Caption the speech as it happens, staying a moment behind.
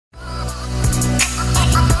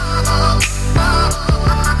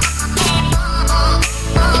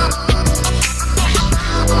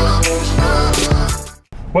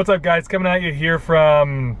What's up, guys? Coming at you here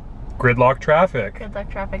from Gridlock Traffic. Gridlock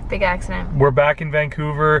Traffic, big accident. We're back in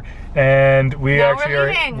Vancouver, and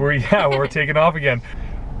we're taking off again.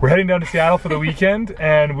 We're heading down to Seattle for the weekend,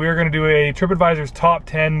 and we're going to do a TripAdvisor's top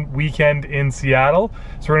 10 weekend in Seattle.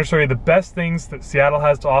 So we're going to show you the best things that Seattle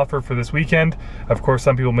has to offer for this weekend. Of course,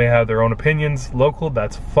 some people may have their own opinions local.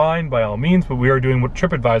 That's fine by all means, but we are doing what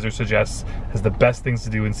TripAdvisor suggests as the best things to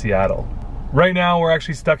do in Seattle. Right now, we're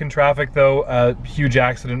actually stuck in traffic though. A huge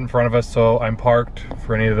accident in front of us, so I'm parked.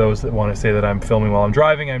 For any of those that want to say that I'm filming while I'm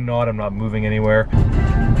driving, I'm not moving anywhere.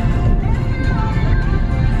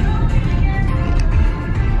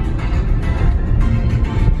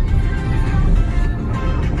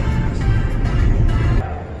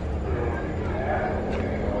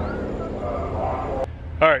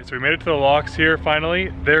 Alright, so we made it to the locks here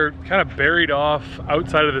finally. They're kind of buried off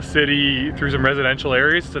outside of the city through some residential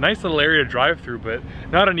areas. It's a nice little area to drive through, but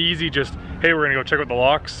not an easy just, hey, we're gonna go check out the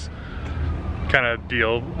locks kind of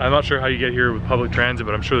deal. I'm not sure how you get here with public transit,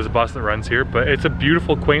 but I'm sure there's a bus that runs here. But it's a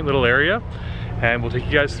beautiful, quaint little area, and we'll take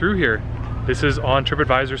you guys through here. This is on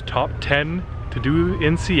TripAdvisor's top 10 to do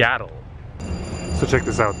in Seattle. So check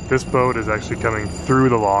this out. This boat is actually coming through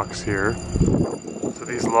the locks here. So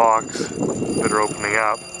these locks that are opening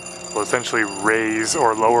up will essentially raise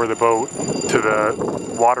or lower the boat to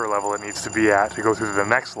the water level it needs to be at to go through the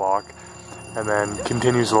next lock, and then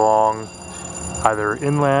continues along either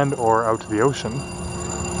inland or out to the ocean.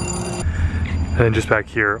 And then just back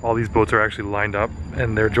here, all these boats are actually lined up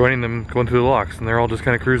and they're joining them going through the locks, and they're all just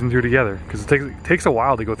kind of cruising through together because it takes a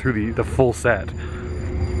while to go through the full set.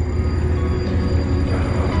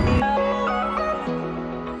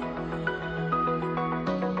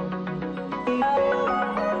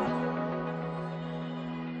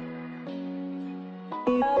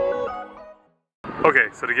 Okay,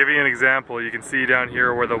 so to give you an example, you can see down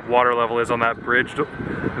here where the water level is on that bridge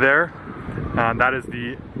there. That is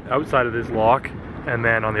the outside of this lock, and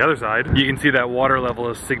then on the other side, you can see that water level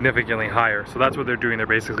is significantly higher. So that's what they're doing. They're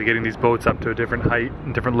basically getting these boats up to a different height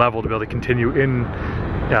and different level to be able to continue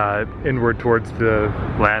inward towards the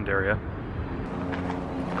land area.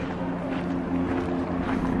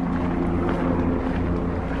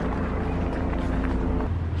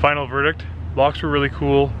 Final verdict. Locks were really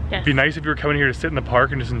cool. Yes. It'd be nice if you were coming here to sit in the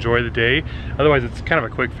park and just enjoy the day. Otherwise, it's kind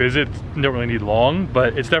of a quick visit. You don't really need long,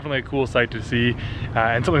 but it's definitely a cool sight to see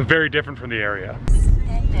and something very different from the area.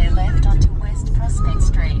 Then left onto West Prospect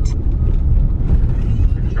Street.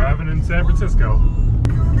 Driving in San Francisco.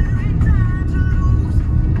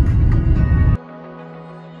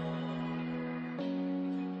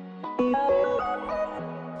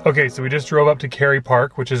 Okay, so we just drove up to Kerry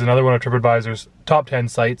Park, which is another one of TripAdvisor's top 10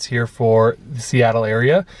 sites here for the Seattle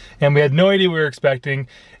area. And we had no idea what we were expecting.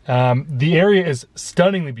 The area is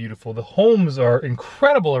stunningly beautiful. The homes are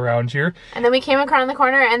incredible around here. And then we came around the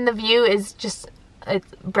corner and the view is just,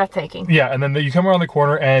 it's breathtaking. Yeah, and then you come around the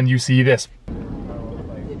corner and you see this.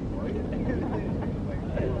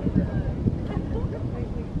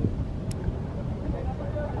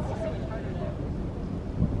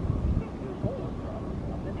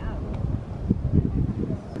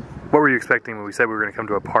 What were you expecting when we said we were going to come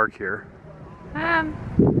to a park here?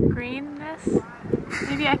 Greenness.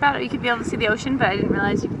 Maybe I thought you could be able to see the ocean, but I didn't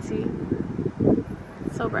realize you could see.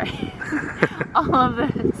 It's so bright. All of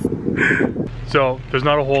this. So there's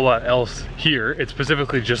not a whole lot else here. It's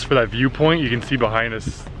specifically just for that viewpoint. You can see behind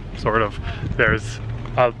us, sort of, there's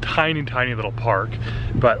a tiny, tiny little park.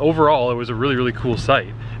 But overall, it was a really, really cool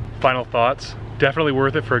site. Final thoughts, definitely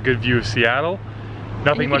worth it for a good view of Seattle.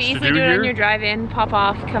 Nothing much to do here. You could easily do it on your drive-in, pop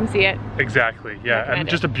off, come see it. Exactly, yeah, and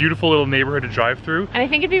just a beautiful little neighborhood to drive through. And I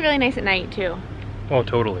think it'd be really nice at night too. Oh,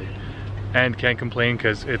 totally. And can't complain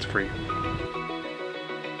because it's free.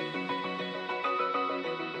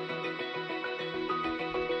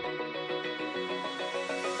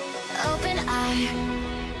 Open eye,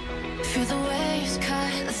 feel the waves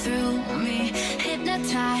cut through me,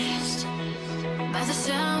 hypnotized by the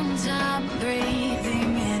sounds I'm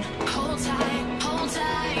breathing in. Hold tight, hold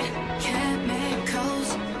tight,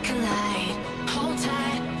 chemicals collide. Hold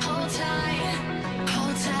tight, hold tight,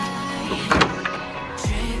 hold tight.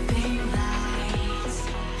 Dripping lights.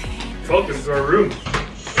 Welcome to our room.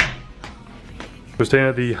 We're staying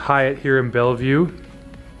at the Hyatt here in Bellevue,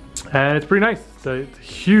 and it's pretty nice. It's a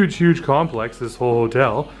huge, huge complex, this whole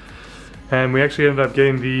hotel. And we actually ended up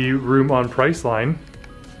getting the room on Priceline.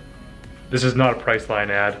 This is not a Priceline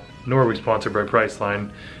ad, nor are we sponsored by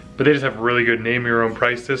Priceline, but they just have a really good name your own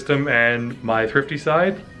price system, and my thrifty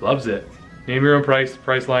side loves it. Name your own price,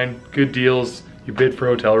 Priceline, good deals, you bid for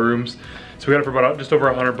hotel rooms. So we got it for about just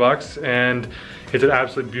over $100, and it's an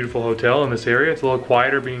absolutely beautiful hotel in this area. It's a little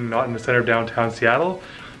quieter being not in the center of downtown Seattle,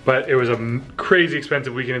 but it was a crazy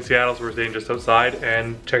expensive weekend in Seattle, so we're staying just outside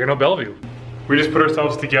and checking out Bellevue. We just put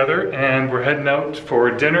ourselves together and we're heading out for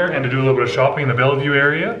dinner and to do a little bit of shopping in the Bellevue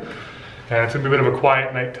area. And it's gonna be a bit of a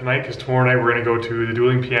quiet night tonight because tomorrow night we're gonna go to the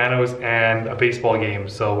Dueling Pianos and a baseball game.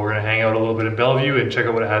 So we're gonna hang out a little bit in Bellevue and check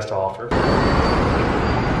out what it has to offer.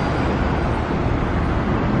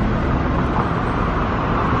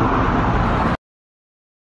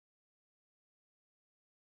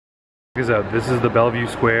 Check this out, this is the Bellevue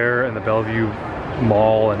Square and the Bellevue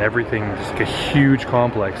Mall and everything, just like a huge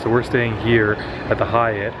complex. So we're staying here at the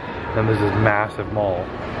Hyatt, and there's this massive mall.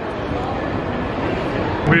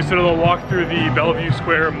 We just did a little walk through the Bellevue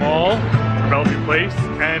Square Mall, Bellevue Place,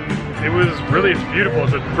 and it's beautiful.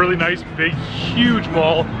 It's a really nice, big, huge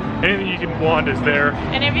mall. Anything you can want is there.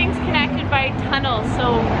 And everything's connected by tunnels,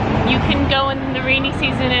 so you can go in the rainy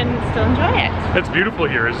season and still enjoy it. It's beautiful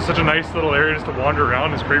here. It's such a nice little area just to wander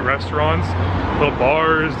around. There's great restaurants, little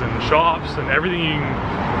bars and shops and everything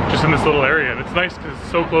just in this little area. And it's nice because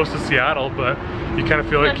it's so close to Seattle, but you kind of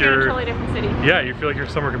feel like you're... a totally different city. Yeah, you feel like you're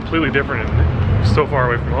somewhere completely different and so far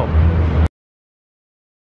away from home.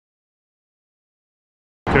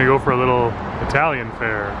 Gonna go for a little Italian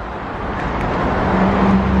fare.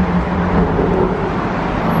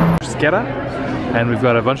 And we've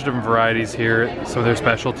got a bunch of different varieties here. Some of their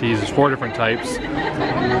specialties, there's 4 different types,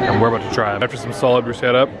 and we're about to try them. After some solid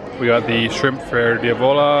bruschetta, we got the shrimp fer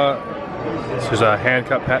diavola. This is a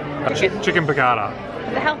hand-cut chicken piccata.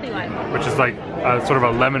 The healthy one. Which is like sort of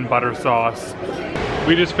a lemon butter sauce.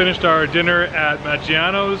 We just finished our dinner at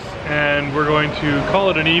Maggiano's, and we're going to call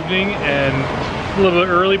it an evening, and it's a little bit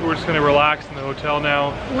early, but we're just gonna relax in the hotel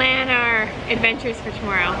now. Plan our adventures for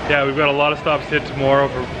tomorrow. Yeah, we've got a lot of stops to hit tomorrow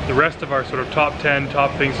for the rest of our sort of top 10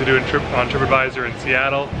 top things to do on TripAdvisor in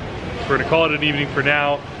Seattle. So we're gonna call it an evening for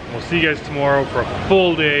now. We'll see you guys tomorrow for a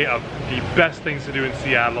full day of the best things to do in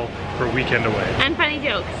Seattle for a weekend away. And funny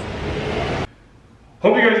jokes.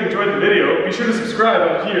 Hope you guys enjoyed the video. Be sure to subscribe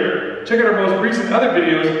up here. Check out our most recent other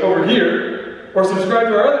videos over here, or subscribe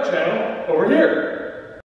to our other channel over here.